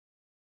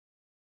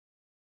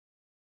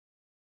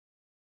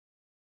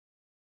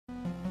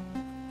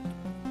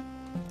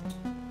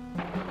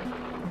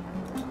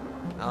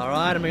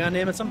Alright, and we're gonna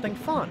name it something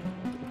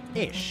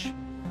fun-ish.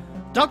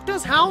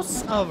 Doctor's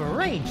House of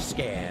Rage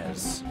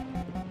Scares.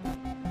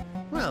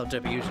 Well,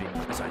 Derpy usually...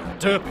 Sorry,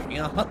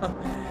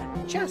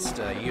 Derpy.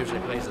 Chester usually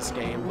plays this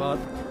game, but...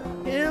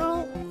 You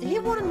know, he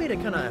wanted me to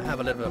kind of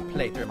have a little bit of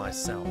playthrough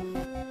myself.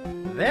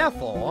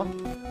 Therefore,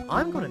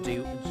 I'm gonna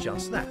do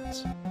just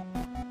that.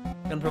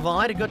 Gonna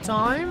provide a good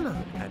time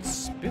at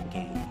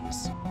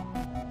Spookies.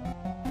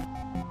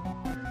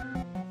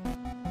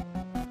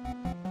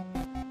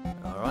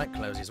 Alright,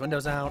 close these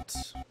windows out.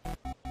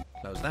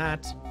 Close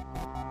that.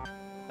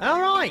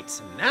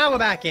 Alright, now we're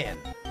back in.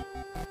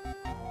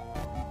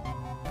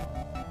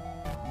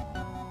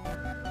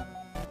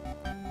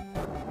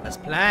 Let's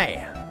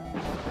play.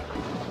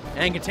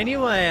 And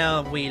continue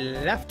where we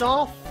left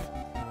off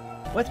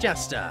with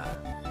Jester.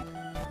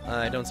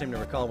 I don't seem to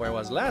recall where I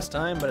was last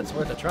time, but it's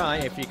worth a try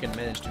if you can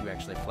manage to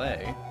actually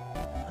play.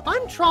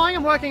 I'm trying,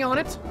 I'm working on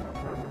it.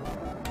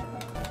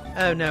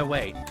 Oh, no,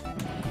 wait.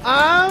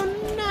 Oh,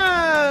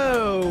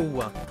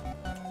 no!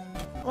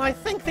 Well, I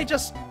think they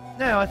just...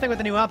 No, I think with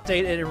the new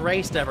update, it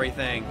erased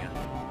everything.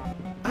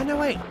 Oh, no,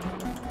 wait.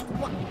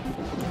 What?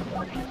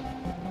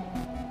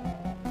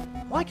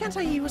 Why can't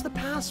I use the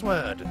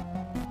password?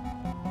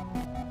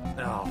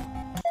 Oh.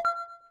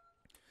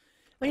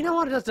 Well, you know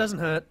what? It just doesn't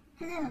hurt.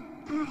 Hello,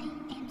 I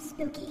am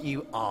Spooky.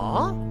 You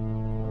are?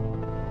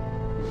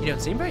 You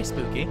don't seem very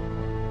spooky.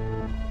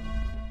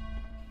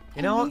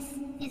 You know what?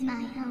 This is my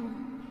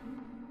home.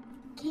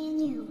 Can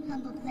you,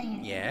 humble player,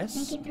 Yes?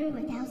 make it through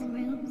 1,000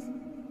 rooms?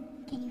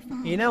 Can you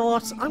find... You know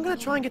what? I'm gonna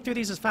try and get through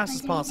these as fast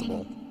as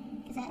possible.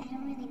 Because I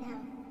don't really know.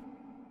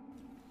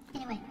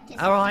 Anyway, just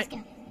Alright,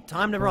 go.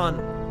 time to run.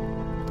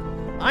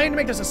 I need to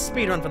make this a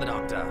speed run for the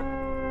Doctor.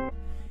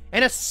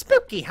 In a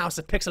spooky house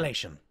of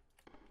pixelation.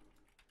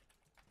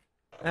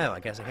 Oh, I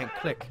guess I can't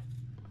click.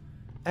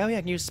 Oh yeah,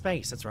 I can use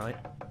space, that's right.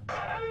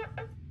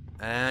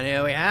 And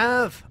here we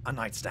have a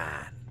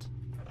nightstand.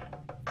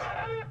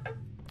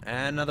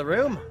 And another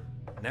room.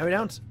 No, we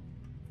don't.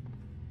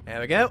 There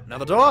we go,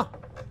 another door.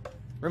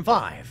 Room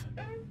 5.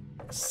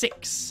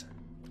 6.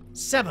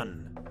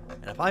 7.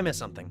 And if I miss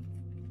something,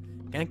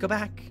 can't go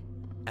back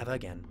ever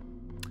again.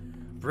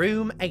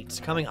 Room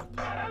 8 coming up.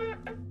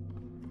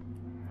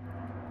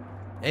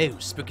 Oh,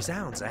 spooky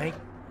sounds, eh?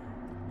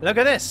 Look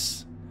at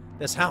this!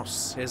 This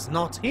house is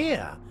not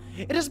here.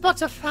 It is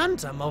but a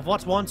phantom of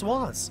what once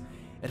was.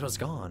 It was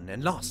gone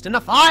and lost in the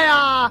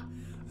fire!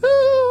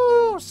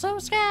 Ooh, so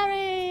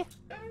scary!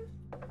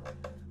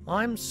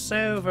 I'm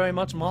so very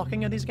much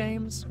mocking at these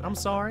games. I'm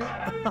sorry.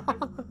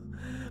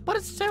 But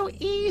it's so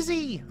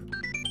easy!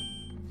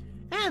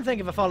 And thank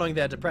you for following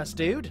there, depressed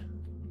dude.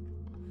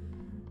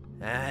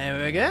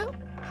 There we go.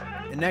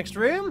 The next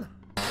room.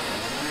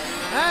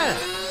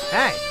 Oh,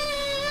 hey.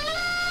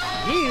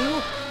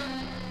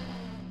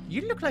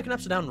 You look like an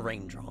upside down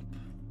raindrop.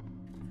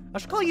 I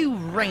should call you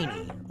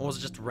Rainy, or was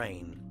it just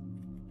rain?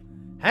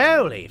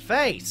 Holy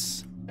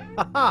face!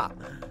 Haha!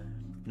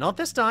 Not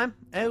this time.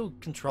 Oh,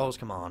 controls,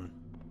 come on.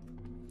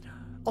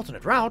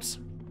 Alternate routes?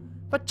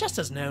 But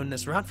Chester's known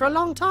this route for a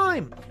long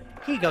time.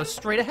 He goes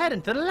straight ahead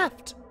and to the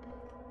left.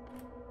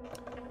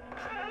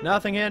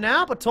 Nothing here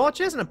now but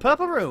torches and a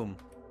purple room.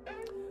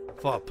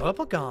 For a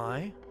purple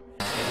guy,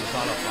 if you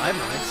follow 5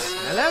 nights.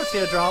 Hello,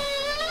 Teardrop.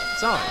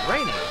 Sorry,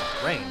 Rainy.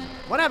 Rain.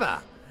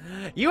 Whatever.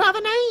 You have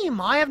a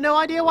name. I have no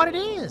idea what it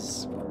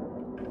is.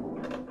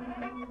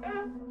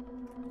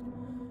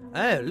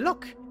 Oh,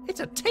 look.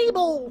 It's a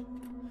table.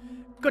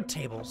 Good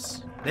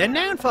tables. They're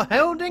known for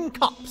holding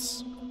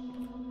cups.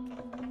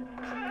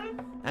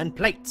 And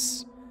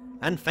plates.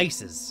 And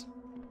faces.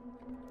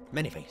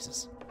 Many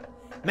faces.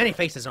 Many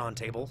faces are on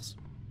tables.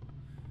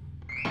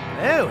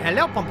 Oh,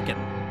 hello, pumpkin.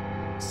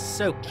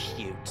 So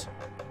cute.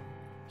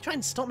 You try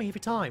and stop me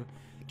every time.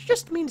 Do you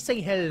just mean to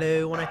say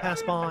hello when I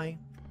pass by?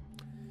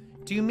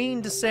 Do you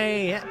mean to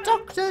say,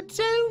 Doctor,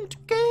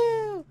 don't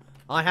go?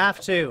 I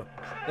have to.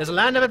 There's a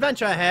land of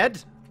adventure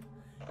ahead.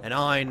 And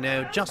I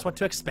know just what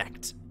to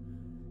expect.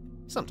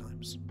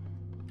 Sometimes.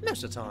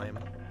 Most of the time.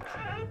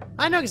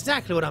 I know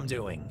exactly what I'm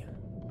doing.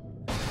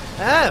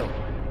 Oh!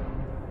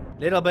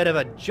 Little bit of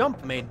a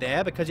jump made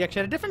there because you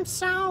actually had a different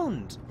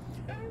sound.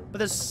 But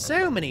there's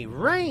so many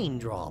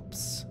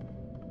raindrops.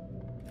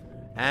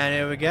 And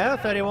here we go,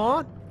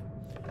 31.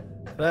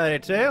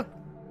 32.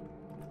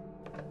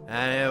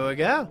 And here we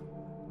go.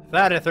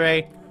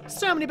 33.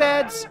 So many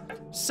beds.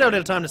 So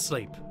little time to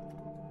sleep.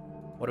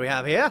 What do we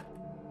have here?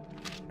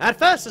 At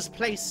first this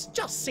place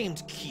just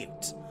seemed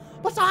cute.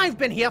 But I've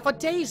been here for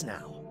days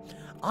now.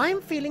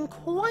 I'm feeling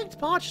quite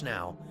parched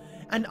now.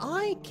 And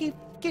I keep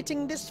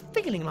getting this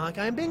feeling like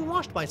I'm being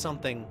washed by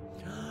something.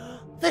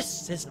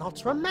 This is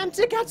not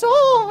romantic at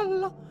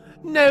all!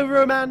 No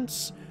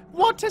romance!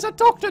 What is a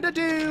doctor to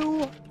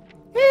do?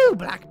 Ooh,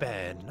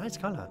 blackbird. Nice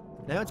colour.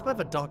 No, it's more of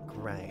a dark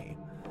grey.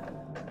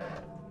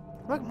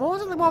 More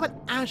of an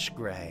ash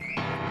grey.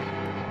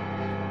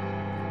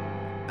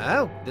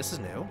 Oh, this is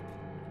new.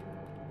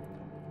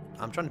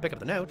 I'm trying to pick up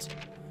the notes.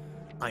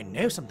 I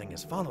know something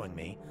is following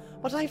me,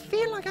 but I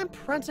feel like I'm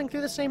prancing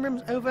through the same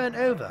rooms over and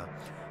over.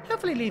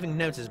 Hopefully leaving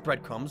notes as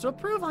breadcrumbs will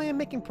prove I am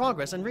making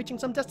progress and reaching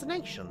some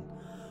destination.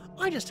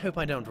 I just hope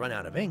I don't run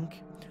out of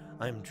ink.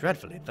 I'm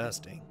dreadfully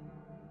thirsty.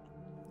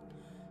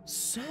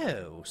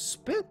 So,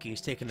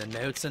 Spooky's taking the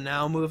notes and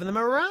now moving them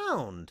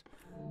around.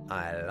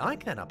 I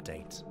like that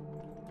update.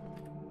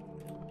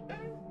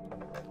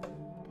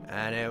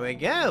 And here we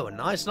go.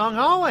 Nice long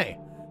hallway.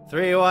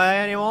 3-way,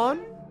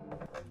 anyone?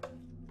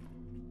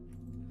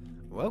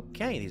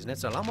 Okay, these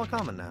notes are a lot more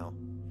common now.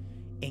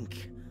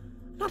 Ink.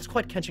 Not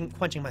quite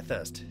quenching my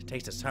thirst.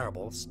 Taste is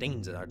terrible.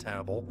 Stains are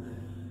terrible.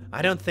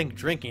 I don't think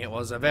drinking it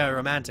was a very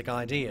romantic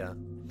idea.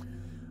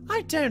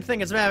 I don't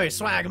think it's very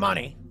swag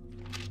money.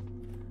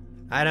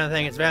 I don't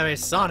think it's very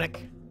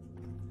Sonic.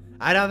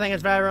 I don't think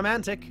it's very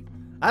romantic.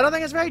 I don't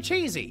think it's very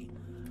cheesy.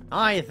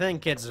 I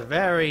think it's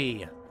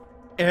very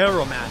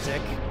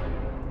aromantic.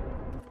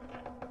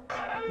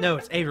 No,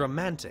 it's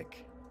aromantic.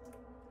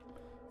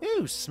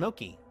 Ooh,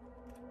 smoky.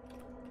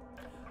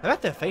 I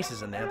bet there are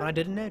faces in there, but I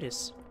didn't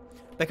notice.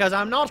 Because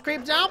I'm not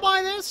creeped out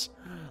by this.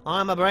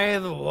 I'm a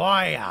brave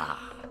warrior.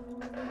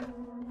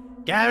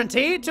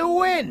 Guaranteed to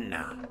win.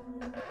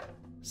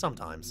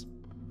 Sometimes.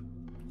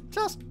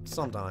 Just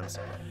sometimes.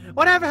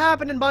 Whatever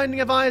happened in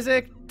Binding of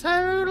Isaac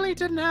totally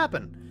didn't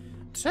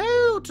happen.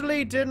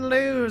 Totally didn't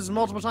lose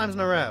multiple times in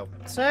a row.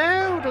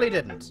 Totally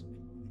didn't.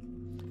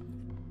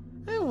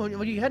 Oh,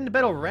 were you heading to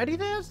bed already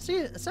there,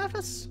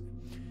 Cephas?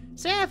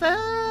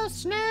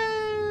 Cephas,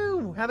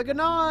 no! Have a good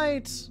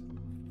night.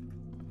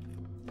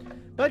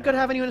 But good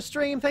having you in a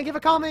stream. Thank you for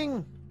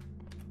coming.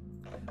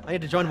 I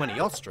need to join one of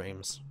your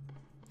streams.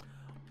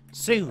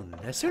 Soon.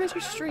 As soon as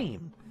you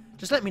stream.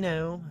 Just let me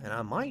know, and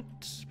I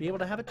might be able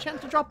to have a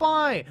chance to drop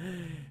by.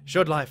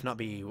 Should life not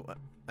be...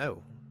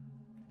 Oh.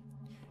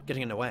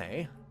 Getting in the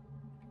way.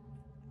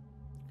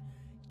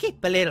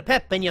 Keep a little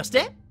pep in your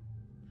step.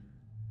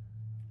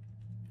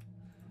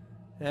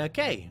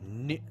 Okay.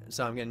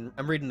 So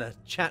I'm reading the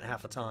chat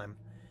half the time.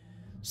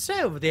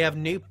 So, they have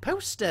new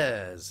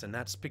posters, and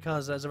that's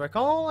because, as I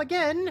recall,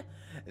 again,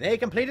 they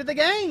completed the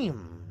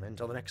game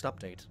until the next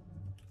update.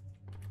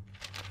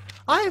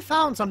 I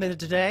found something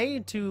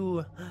today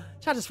to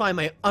satisfy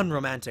my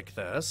unromantic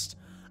thirst.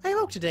 I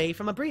awoke today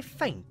from a brief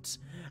faint,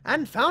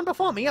 and found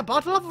before me a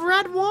bottle of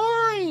red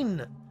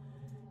wine!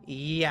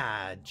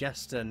 Yeah,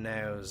 Jester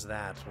knows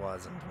that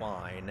wasn't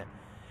wine.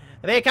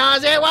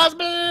 Because it was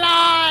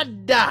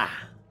blood!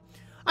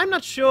 I'm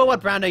not sure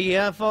what brand or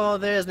year, for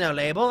there's no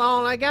label.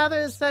 All I gather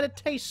is that it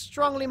tastes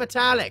strongly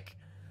metallic.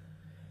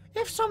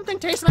 If something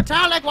tastes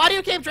metallic, why do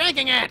you keep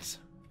drinking it?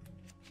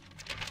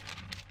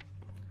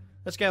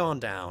 Let's go on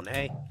down,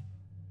 eh?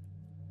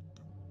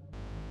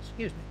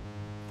 Excuse me.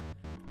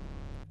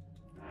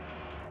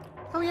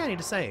 Oh yeah, I need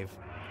to save.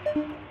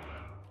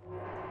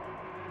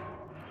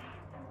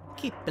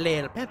 Keep a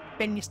little pep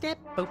in your step,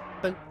 boop,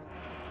 boop.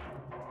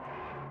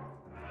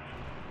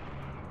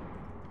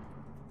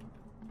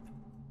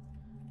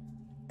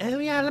 Oh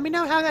yeah, let me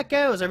know how that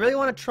goes. I really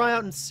want to try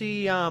out and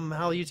see how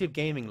YouTube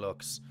gaming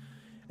looks.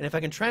 And if I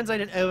can translate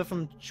it over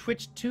from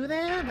Twitch to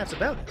there, that's a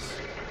bonus.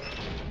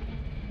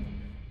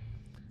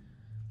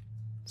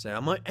 So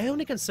my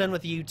only concern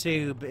with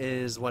YouTube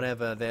is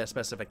whatever their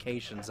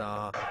specifications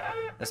are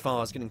as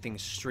far as getting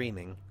things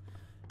streaming.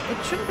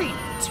 It shouldn't be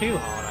too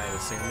hard, I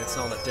assume. It's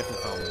not that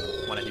different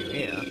from what I do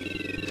here.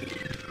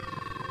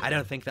 I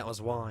don't think that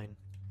was wine.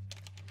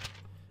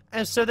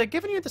 And so they're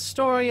giving you the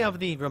story of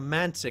the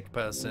romantic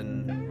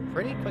person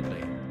pretty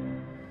quickly.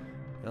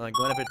 They're like,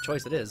 whatever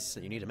choice it is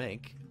that you need to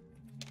make.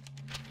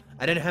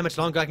 I don't know how much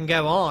longer I can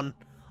go on.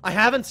 I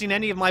haven't seen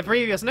any of my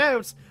previous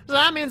notes, so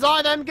that means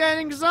either I'm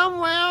getting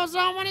somewhere or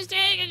someone is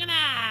taking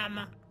them.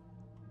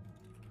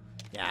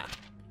 Yeah.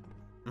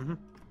 Mm-hmm.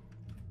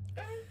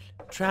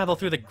 Travel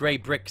through the grey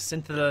bricks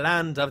into the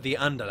land of the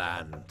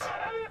Underland.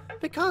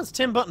 Because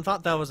Tim Burton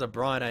thought that was a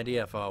bright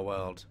idea for a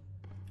world.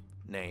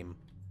 Name.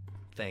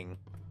 Thing.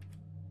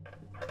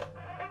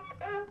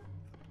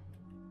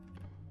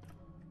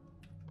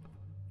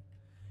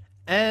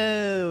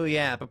 Oh,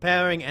 yeah,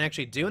 preparing and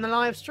actually doing the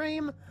live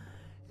stream?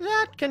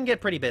 That can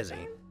get pretty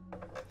busy.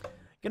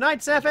 Good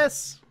night,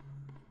 Cephas!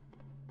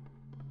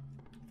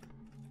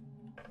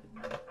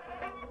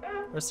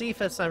 Or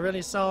Cephas, I'm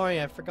really sorry,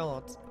 I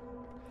forgot.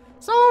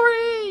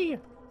 Sorry!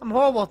 I'm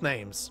horrible with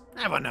names.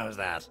 Everyone knows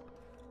that.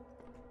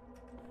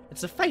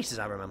 It's the faces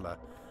I remember.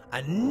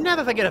 I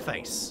never forget a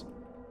face.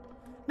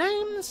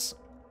 Names?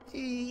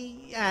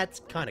 Yeah,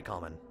 it's kind of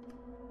common.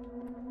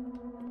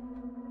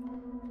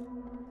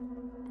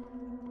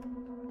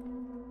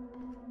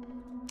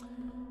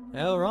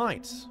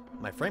 Alright.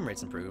 My frame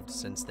rate's improved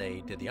since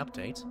they did the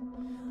update.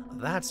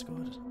 That's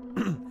good.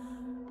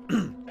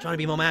 Trying to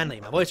be more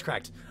manly. My voice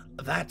cracked.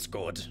 That's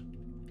good.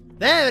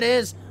 There it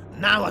is.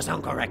 Now I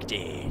sound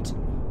corrected.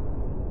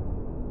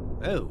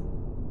 Oh.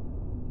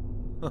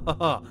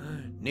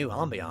 New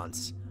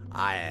ambiance.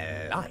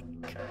 I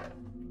like.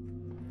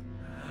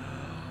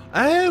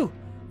 Oh!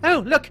 Oh,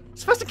 look!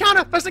 It's first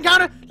encounter! First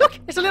encounter! Look!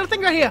 It's a little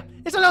thing right here!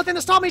 It's a little thing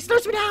that stopped me! It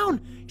slows me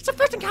down! It's the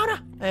first encounter!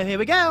 Oh, here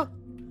we go!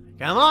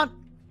 Come on.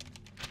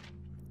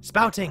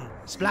 Spouting.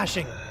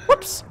 Splashing.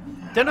 Whoops.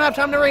 Didn't have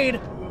time to read.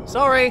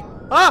 Sorry.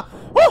 Ah!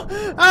 Oh!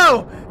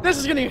 Oh! This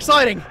is getting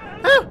exciting.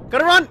 Oh!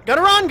 Gotta run!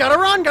 Gotta run! Gotta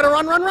run! Gotta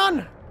run! Run!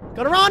 Run!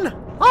 Gotta run!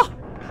 Oh!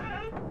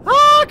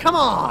 Oh! Come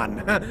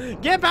on!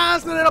 Get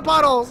past the little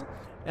puddles.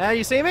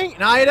 You see me?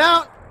 No, you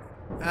don't.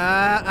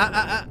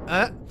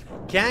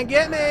 Can't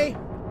get me.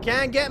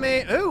 Can't get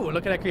me. Ooh!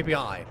 Look at that creepy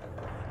eye.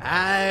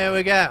 There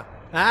we go.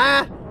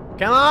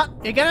 Come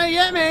on. You're gonna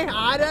get me.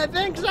 I don't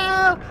think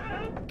so.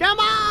 Come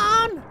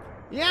on!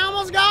 You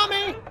almost got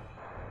me.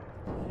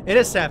 It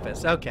is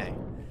Cephas. Okay.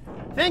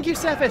 Thank you,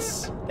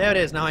 Cephas. There it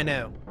is. Now I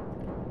know.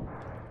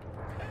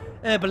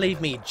 Believe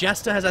me,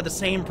 Jester has had the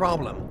same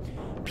problem.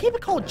 People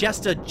call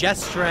Jester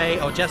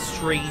Jestray or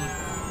Jestry.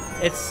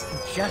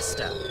 It's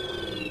Jester.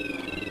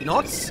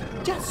 Not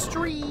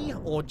Jestry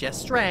or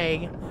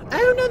Jestray.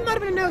 Oh, no, there might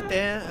have been a note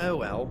there. Oh,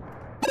 well.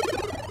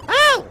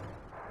 Oh!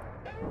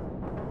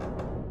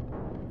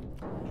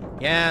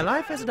 Yeah,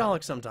 life is a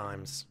dog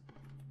sometimes.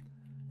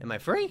 Am I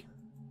free?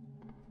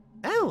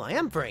 Oh, I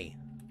am free.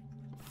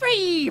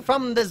 Free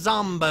from the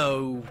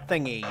zombo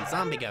thingy.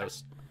 Zombie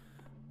ghost.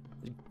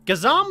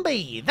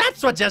 Gazombie!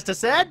 That's what Jester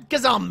said!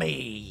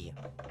 Gazombie!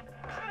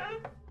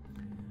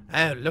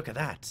 Oh, look at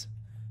that.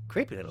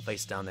 Creepy little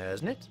face down there,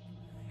 isn't it?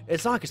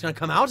 It's like it's gonna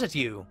come out at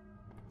you.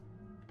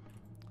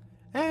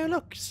 Oh,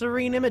 look.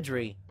 Serene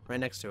imagery. Right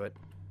next to it.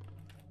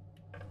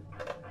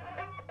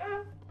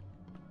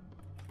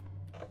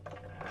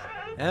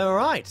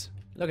 Alright.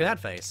 Look at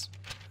that face.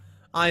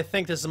 I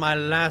think this is my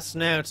last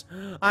note.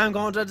 I'm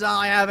going to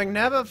die having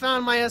never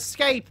found my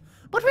escape.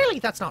 But really,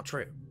 that's not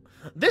true.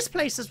 This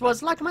place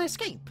was like my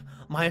escape.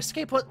 My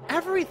escape was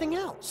everything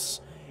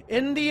else.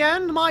 In the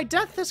end, my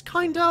death is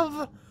kind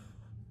of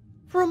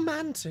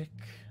romantic.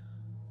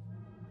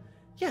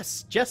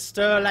 Yes,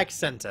 Jester like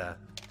Center.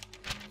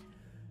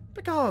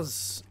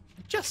 Because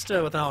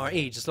Jester with an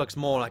R-E just looks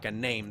more like a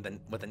name than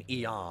with an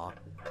E-R.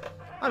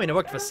 I mean, it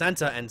worked for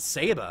Center and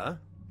Saber.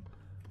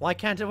 Why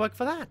can't it work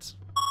for that?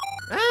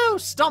 Oh,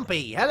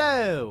 Stompy!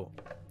 Hello!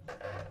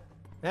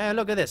 Hey,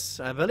 look at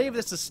this. I believe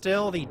this is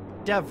still the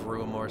dev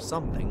room or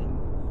something.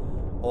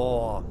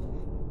 Or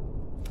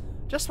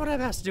just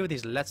whatever has to do with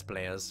these Let's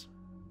Players.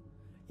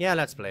 Yeah,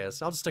 Let's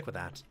Players. I'll just stick with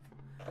that.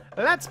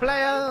 Let's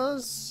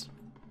Players!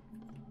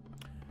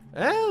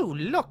 Oh,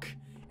 look!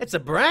 It's a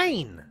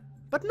brain!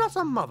 But not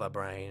a mother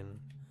brain.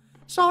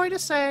 Sorry to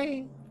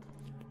say.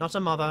 Not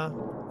a mother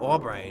or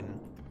brain.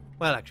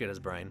 Well, actually, it is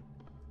a brain.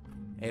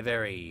 A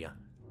very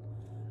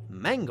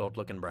mangled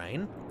looking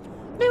brain.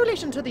 No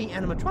relation to the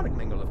animatronic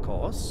mangle, of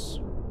course.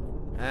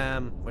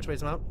 Which way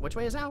is out? Which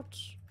way is out?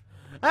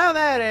 Oh,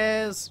 there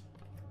it is.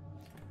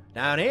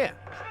 Down here.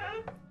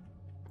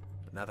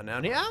 Nothing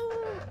down here.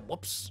 Oh,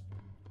 whoops.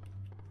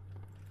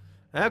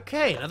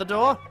 Okay, another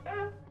door.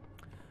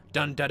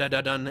 Dun dun dun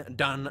dun dun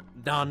dun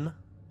dun.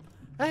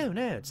 Oh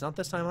no, it's not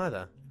this time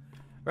either.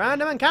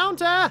 Random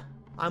encounter.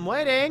 I'm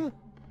waiting.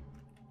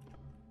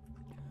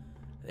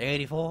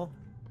 84.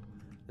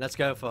 Let's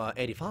go for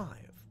 85.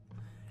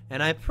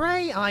 And I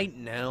pray I...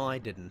 No, I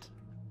didn't.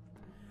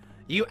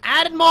 You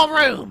added more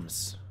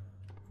rooms!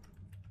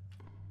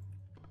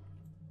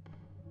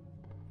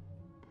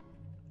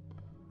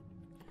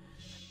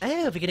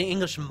 Oh, if you're getting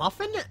English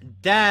muffin?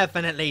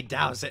 Definitely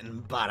douse it in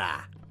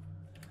butter.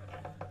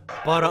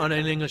 Butter on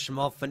an English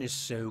muffin is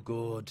so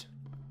good.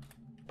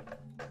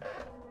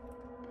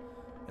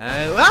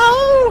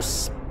 Oh,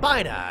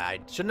 spider! I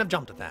shouldn't have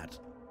jumped at that.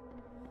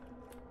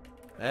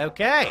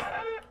 Okay.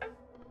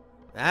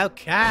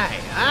 Okay.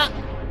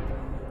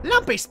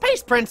 Lumpy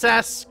Space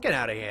Princess! Get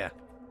out of here.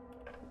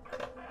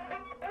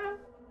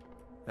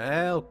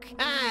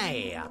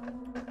 Okay.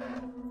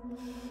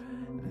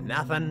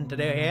 Nothing to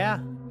do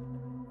here.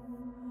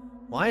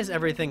 Why is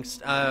everything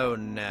oh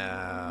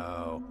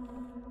no.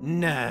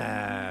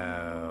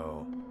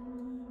 No.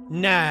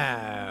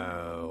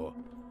 No.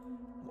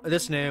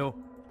 This new.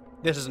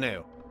 This is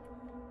new.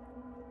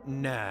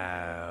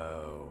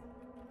 No.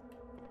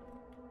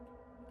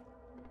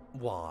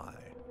 Why?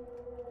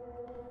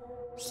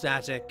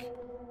 Static.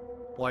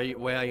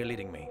 Where are you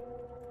leading me?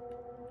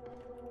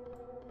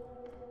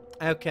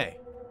 Okay.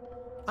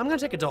 I'm gonna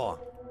take a door.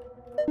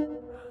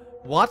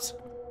 What?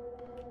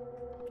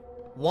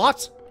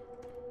 What?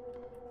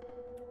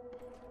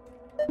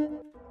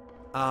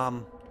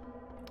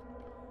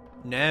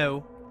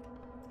 No.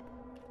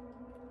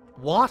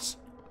 What?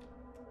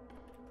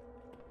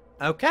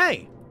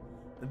 Okay.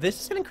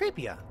 This is getting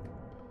creepier.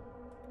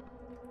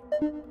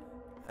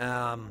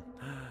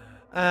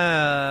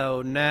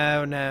 Oh,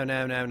 no, no,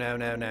 no, no, no, no,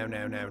 no,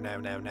 no, no, no, no,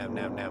 no,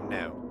 no, no,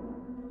 no.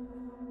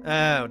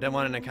 Oh, didn't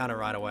want an encounter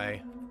right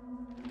away.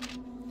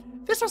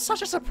 This was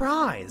such a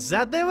surprise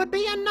that there would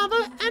be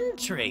another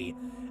entry.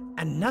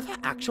 Another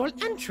actual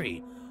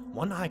entry.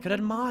 One I could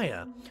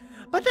admire.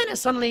 But then as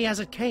suddenly as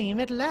it came,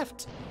 it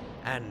left.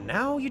 And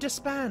now you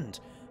disband.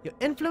 Your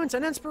influence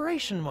and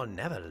inspiration will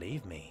never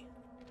leave me.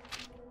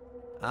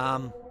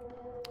 I'm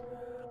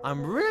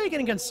really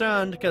getting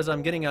concerned because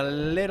I'm getting a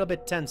little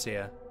bit tense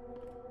here.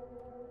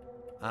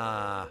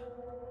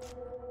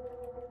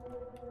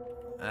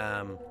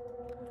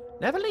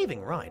 Never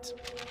leaving, right.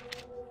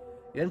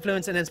 Your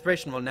influence and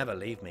inspiration will never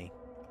leave me.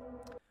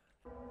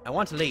 I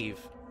want to leave.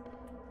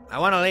 I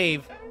want to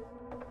leave.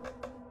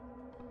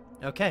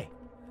 Okay.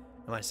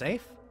 Am I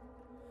safe?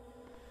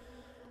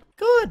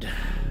 Good.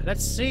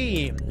 Let's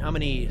see how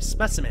many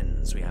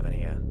specimens we have in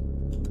here.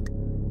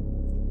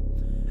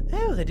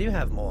 Oh, they do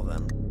have more of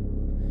them.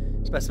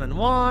 Specimen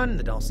 1,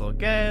 the docile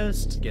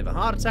ghost, give a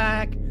heart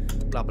attack,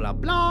 blah blah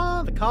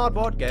blah, the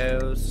cardboard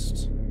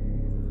ghost.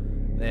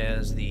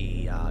 There's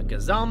the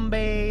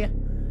gazombie.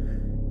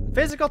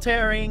 Physical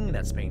tearing,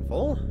 that's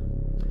painful.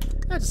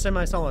 That's a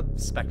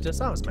semi-solid spectre,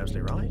 so I was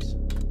mostly right.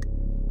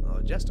 Oh,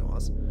 Jester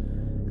was.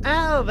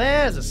 Oh,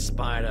 there's a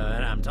spider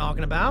that I'm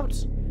talking about.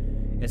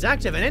 It's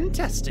active and in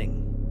testing.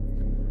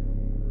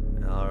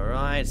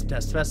 Alright,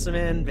 test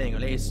specimen being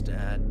released,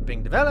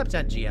 being developed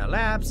at GL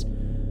Labs.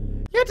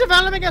 You're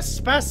developing a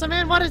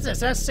specimen? What is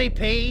this,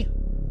 SCP?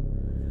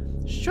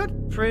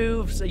 Should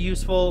prove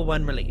useful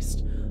when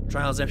released.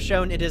 Trials have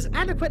shown it is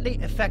adequately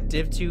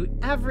effective to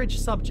average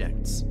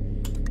subjects.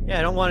 Yeah,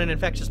 I don't want an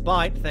infectious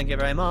bite, thank you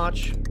very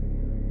much.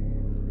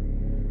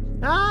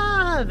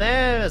 Ah,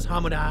 there's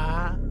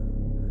Hamuda.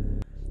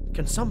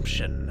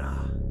 Consumption.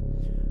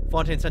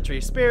 14th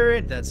century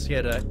spirit that's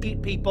here to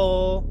eat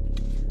people.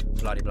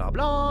 Blah blah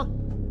blah.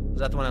 Is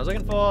that the one I was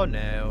looking for?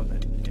 No.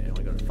 Okay, I want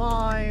to go to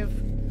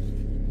 5.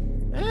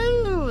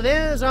 Oh,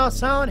 there's our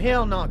Silent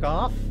Hill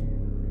knockoff.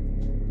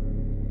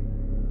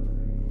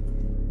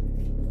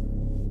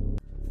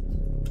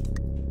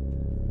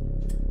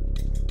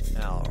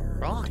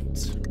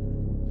 Alright.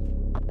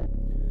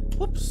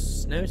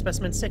 Whoops, no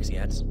specimen 6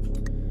 yet.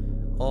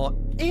 Or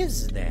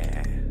is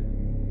there?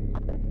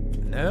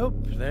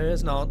 Nope, there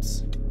is not.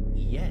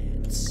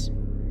 Yet.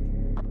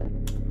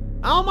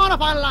 I'll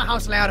modify the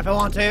house layout if I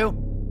want to.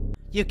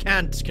 You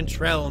can't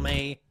control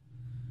me.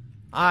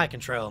 I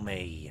control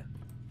me.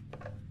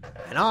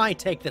 And I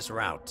take this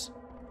route.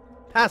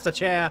 Past the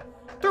chair,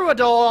 through a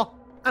door,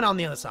 and on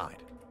the other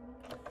side.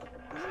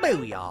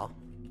 Booyah.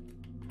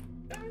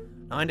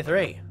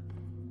 93.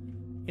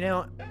 You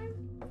know,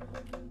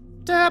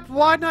 Derp,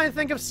 why didn't I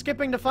think of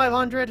skipping to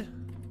 500?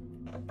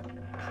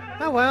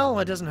 Oh well,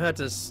 it doesn't hurt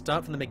to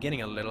start from the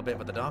beginning a little bit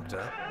with the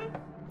doctor.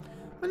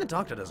 When the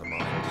doctor doesn't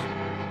mind.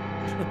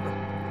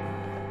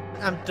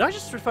 Did I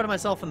just refer to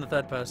myself in the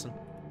third person?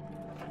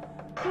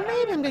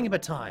 Maybe I'm getting a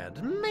bit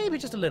tired. Maybe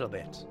just a little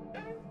bit.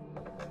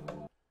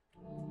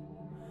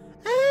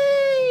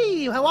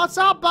 Hey! What's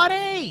up,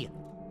 buddy?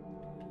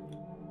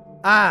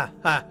 Ah,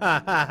 ha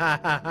ha ha ha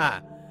ha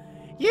ha.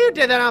 You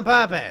did that on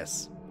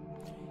purpose.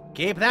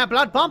 Keep that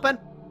blood pumping.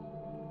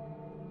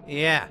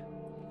 Yeah.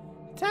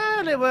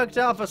 Totally worked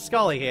out for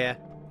Scully here.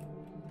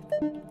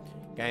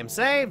 Game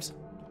saved.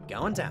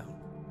 Going down.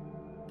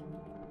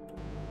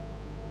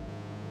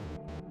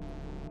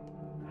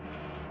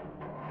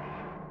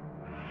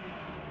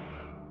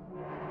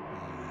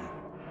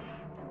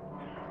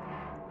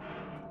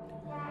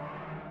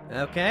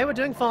 Okay, we're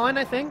doing fine,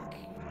 I think.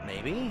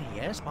 Maybe.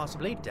 Yes,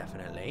 possibly.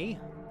 Definitely.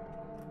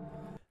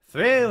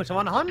 Through to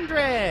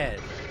 100!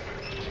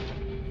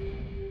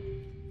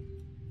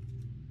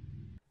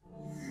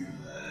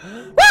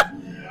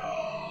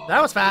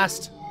 That was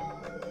fast.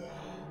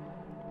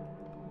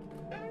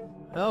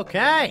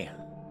 Okay.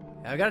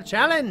 I've got a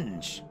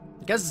challenge.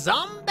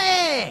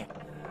 Gazombie!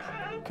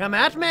 Come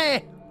at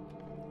me!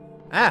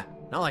 Ah,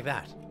 not like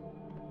that.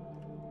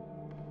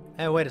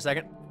 Oh, wait a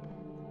second.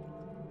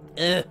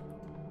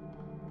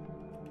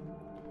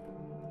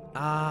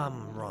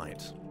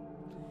 Right.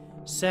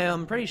 So,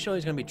 I'm pretty sure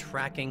he's gonna be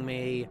tracking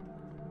me.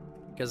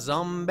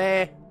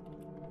 Gazombie.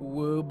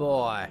 Woo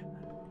boy.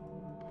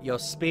 Your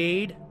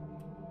speed.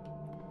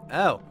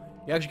 Oh,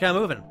 you're actually kind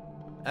of moving.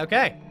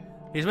 Okay.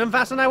 He's moving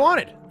faster than I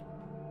wanted.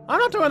 I'm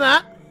not doing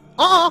that.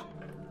 Not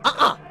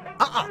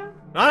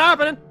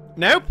happening.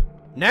 Nope.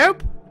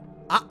 Nope.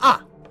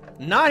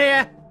 Not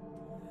here.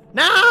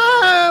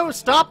 No!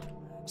 Stop.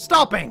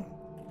 Stopping.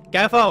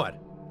 Go forward.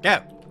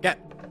 Go. Go.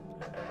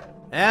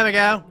 There we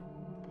go.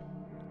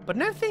 But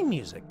no theme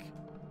music.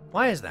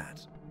 Why is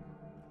that?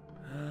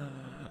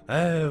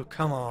 Oh,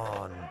 come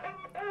on.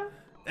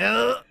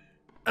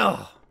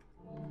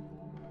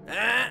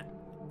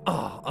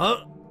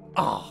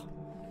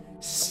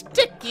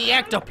 Sticky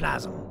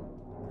ectoplasm.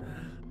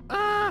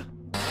 No!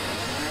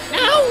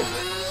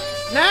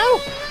 No!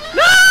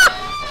 No!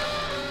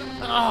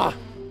 Oh!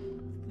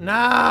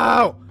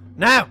 No!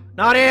 No!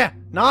 Not here!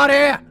 Not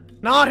here!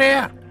 Not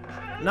here!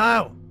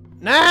 No!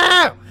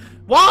 No!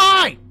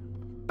 Why?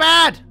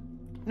 Bad!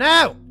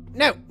 No!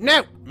 No!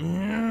 No!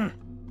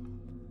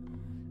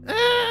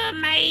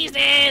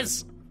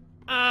 Mazes!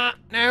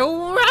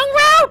 No! Wrong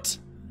route!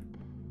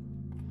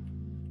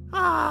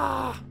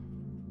 Ah!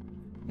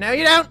 No,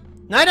 you don't!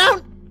 No, I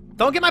don't!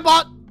 Don't get my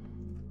butt!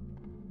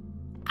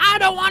 I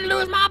don't want to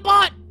lose my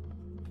butt!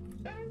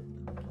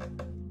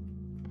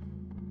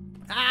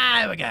 Ah,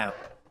 there we go.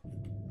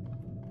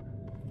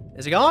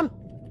 Is he gone?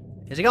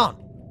 Is he gone?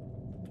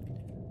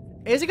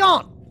 Is he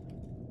gone?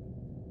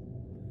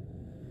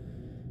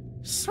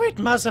 Sweet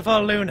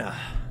merciful Luna.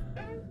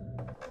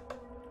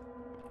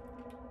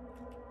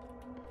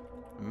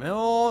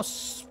 more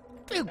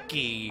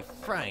spooky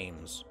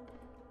frames.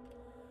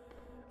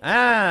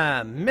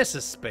 Ah,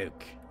 Mrs.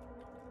 Spook.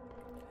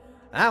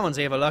 That one's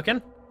evil looking.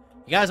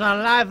 You guys want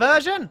a live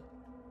version?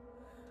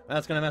 Well,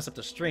 it's gonna mess up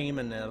the stream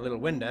in a little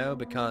window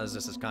because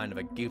this is kind of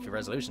a goofy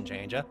resolution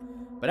changer.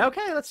 But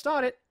okay, let's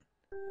start it.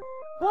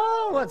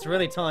 Whoa, that's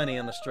really tiny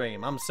on the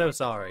stream. I'm so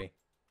sorry.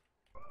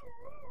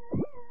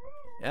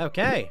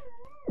 Okay.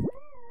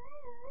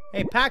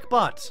 Hey,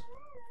 Packbot.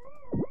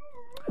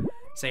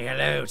 Say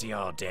hello to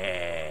your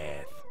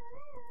death.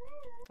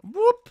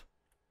 Whoop.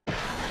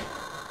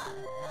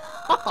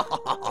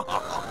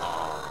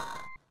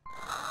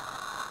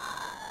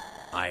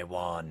 I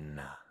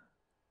won.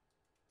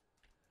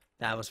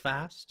 That was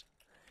fast.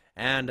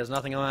 And there's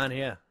nothing around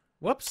here.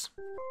 Whoops.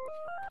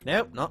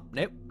 Nope,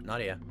 nope,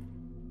 not here.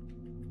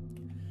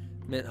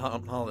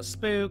 Hall of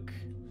Spook.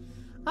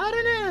 I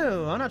don't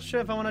know. I'm not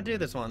sure if I want to do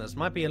this one. This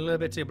might be a little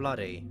bit too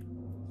bloody.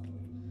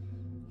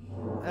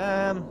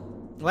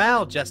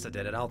 Well, Jester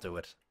did it. I'll do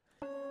it.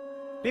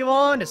 Be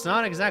warned, it's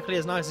not exactly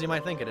as nice as you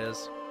might think it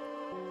is.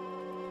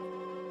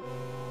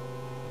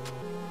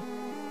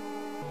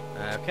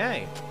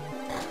 Okay.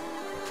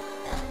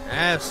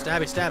 Oh,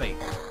 stabby, stabby.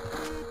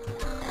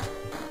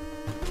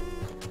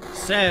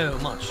 So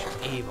much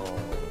evil.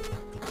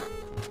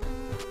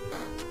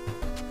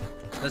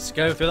 Let's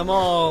go through the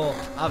mall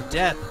of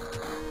death.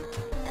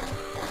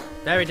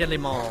 Very deadly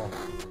mall.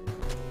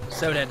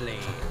 So deadly.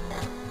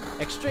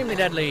 Extremely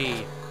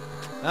deadly.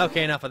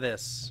 Okay, enough of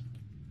this.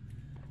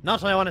 Not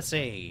what I want to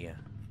see.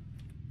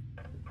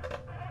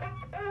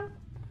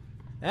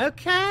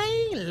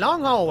 Okay,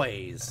 long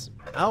hallways.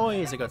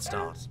 Always a good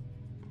start.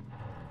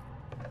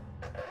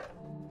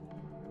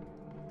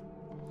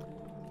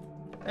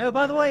 Oh,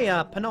 by the way,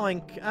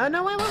 Panoink.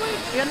 No, wait.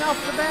 Getting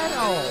off the bed?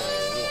 Oh.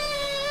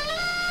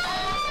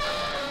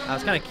 I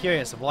was kind of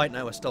curious if White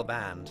Knight was still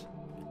banned.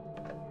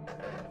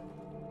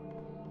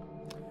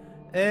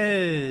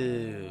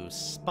 Oh,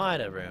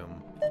 spider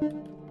room.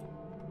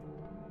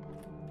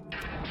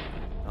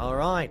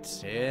 Alright,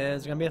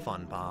 here's gonna be a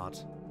fun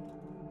part.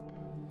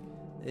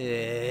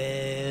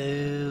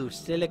 Ew,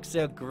 still looks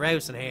so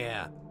gross in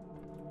here.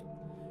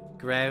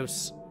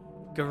 Gross.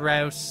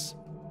 Gross.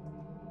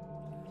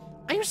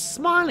 Are you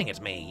smiling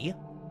at me?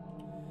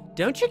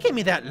 Don't you give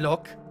me that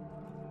look.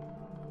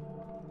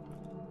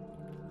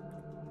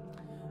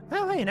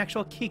 Oh, hey, an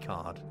actual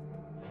keycard.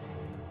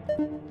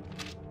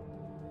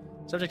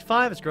 Subject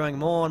 5 is growing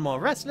more and more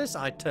restless.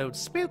 I told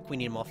Spook we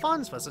need more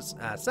funds for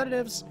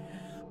sedatives.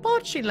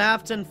 But she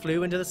laughed and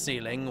flew into the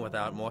ceiling.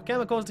 Without more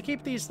chemicals to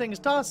keep these things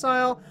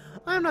docile,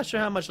 I'm not sure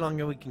how much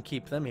longer we can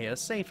keep them here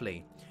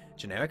safely.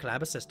 Generic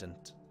lab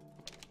assistant.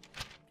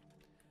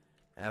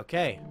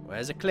 Okay,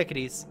 where's the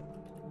clickities?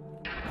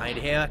 I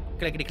hear a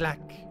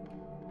clickety-clack.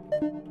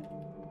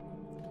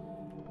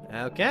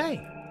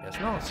 Okay, guess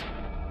not.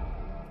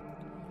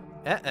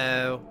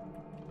 Uh-oh.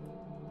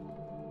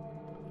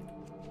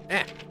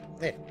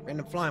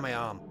 Random fly in my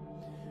arm.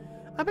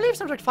 I believe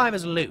Subject 5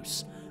 is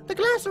loose. The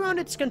glass around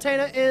its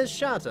container is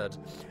shattered,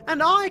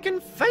 and I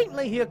can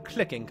faintly hear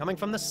clicking coming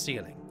from the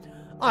ceiling.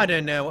 I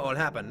don't know what will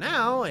happen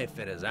now. If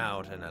it is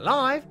out and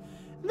alive,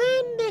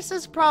 then this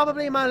is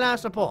probably my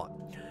last report.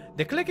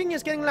 The clicking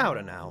is getting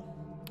louder now.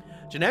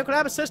 Generic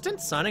Lab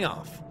Assistant signing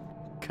off.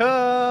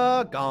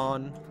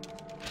 Gone.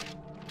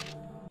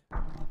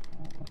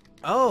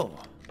 Oh.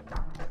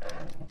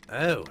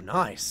 Oh,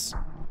 nice.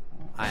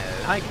 I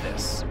like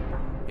this.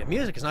 Your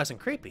music is nice and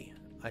creepy.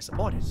 I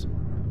support it.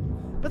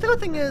 But the good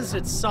thing is,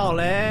 it's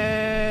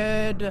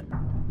solid.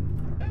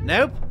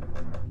 Nope.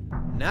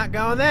 Not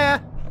going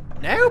there.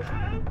 Nope.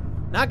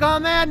 Not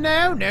going there.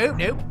 No, nope,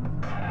 nope.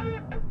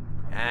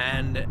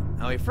 And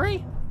are we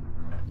free?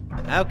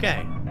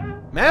 Okay.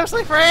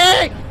 Mostly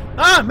free!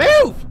 Ah,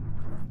 move!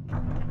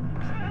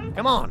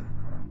 Come on.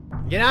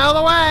 Get out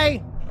of the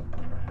way!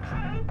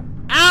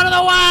 Out of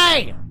the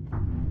way!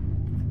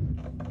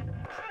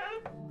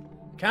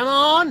 Come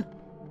on!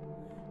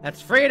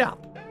 That's freed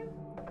up.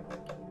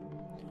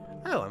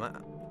 Oh,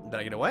 did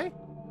I get away?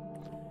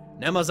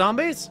 No more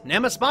zombies? No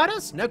more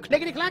spiders? No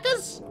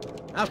clickety-clackers?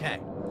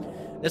 Okay.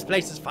 This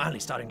place is finally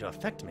starting to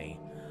affect me.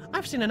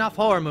 I've seen enough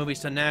horror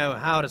movies to know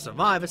how to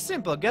survive a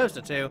simple ghost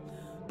or two,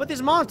 but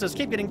these monsters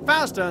keep getting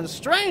faster and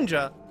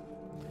stranger.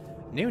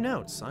 New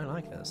notes. I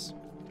like this.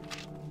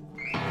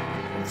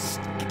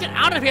 Get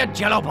out of here,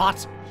 Jello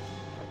Bot!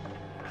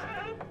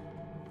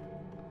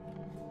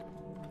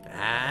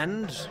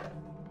 And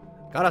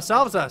got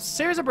ourselves a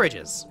series of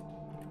bridges.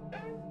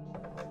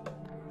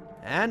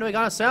 And we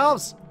got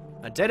ourselves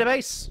a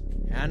database.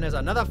 And there's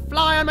another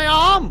fly on my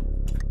arm.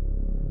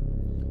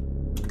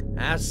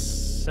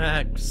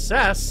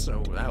 Success.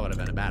 Oh, that would have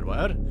been a bad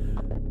word.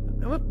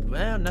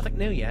 Well, nothing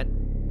new yet.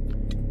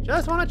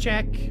 Just want to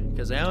check,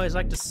 because I always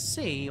like to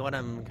see what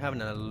I'm having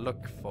to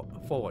look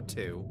forward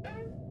to.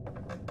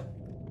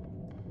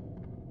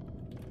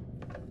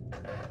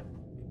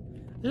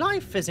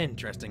 Life is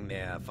interesting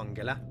there,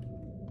 Fungilla.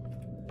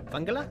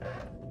 Fungilla?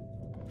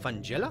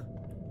 Fungilla?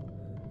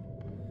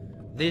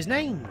 These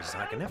names,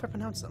 I can never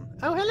pronounce them.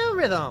 Oh, hello,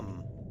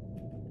 Rhythm!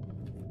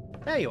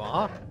 There you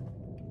are.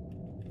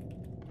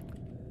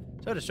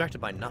 So distracted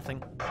by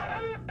nothing.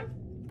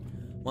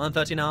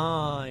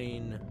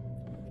 139.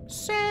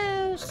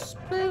 So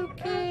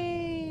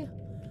spooky.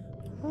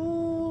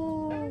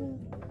 Ooh.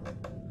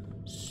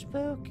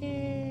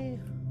 Spooky.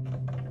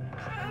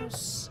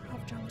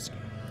 Jump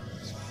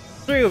scares.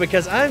 Through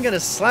because I'm gonna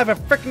slap a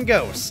frickin'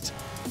 ghost.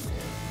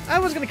 I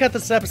was gonna cut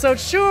this episode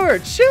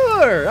short,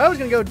 sure. I was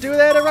gonna go do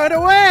that right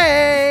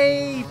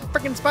away.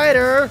 Frickin'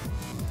 spider.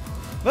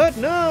 But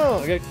no,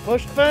 I get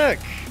pushed back.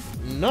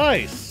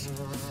 Nice.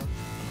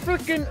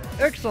 Frickin'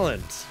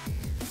 excellent.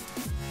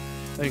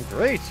 And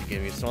great, you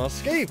gave me a small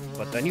escape,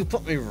 but then you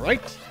put me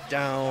right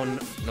down,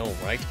 no,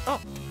 right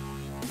up,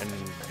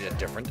 in a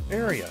different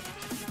area.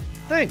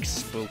 Thanks,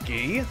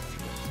 Spooky.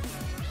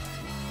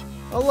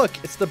 Oh look,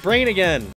 it's the brain again.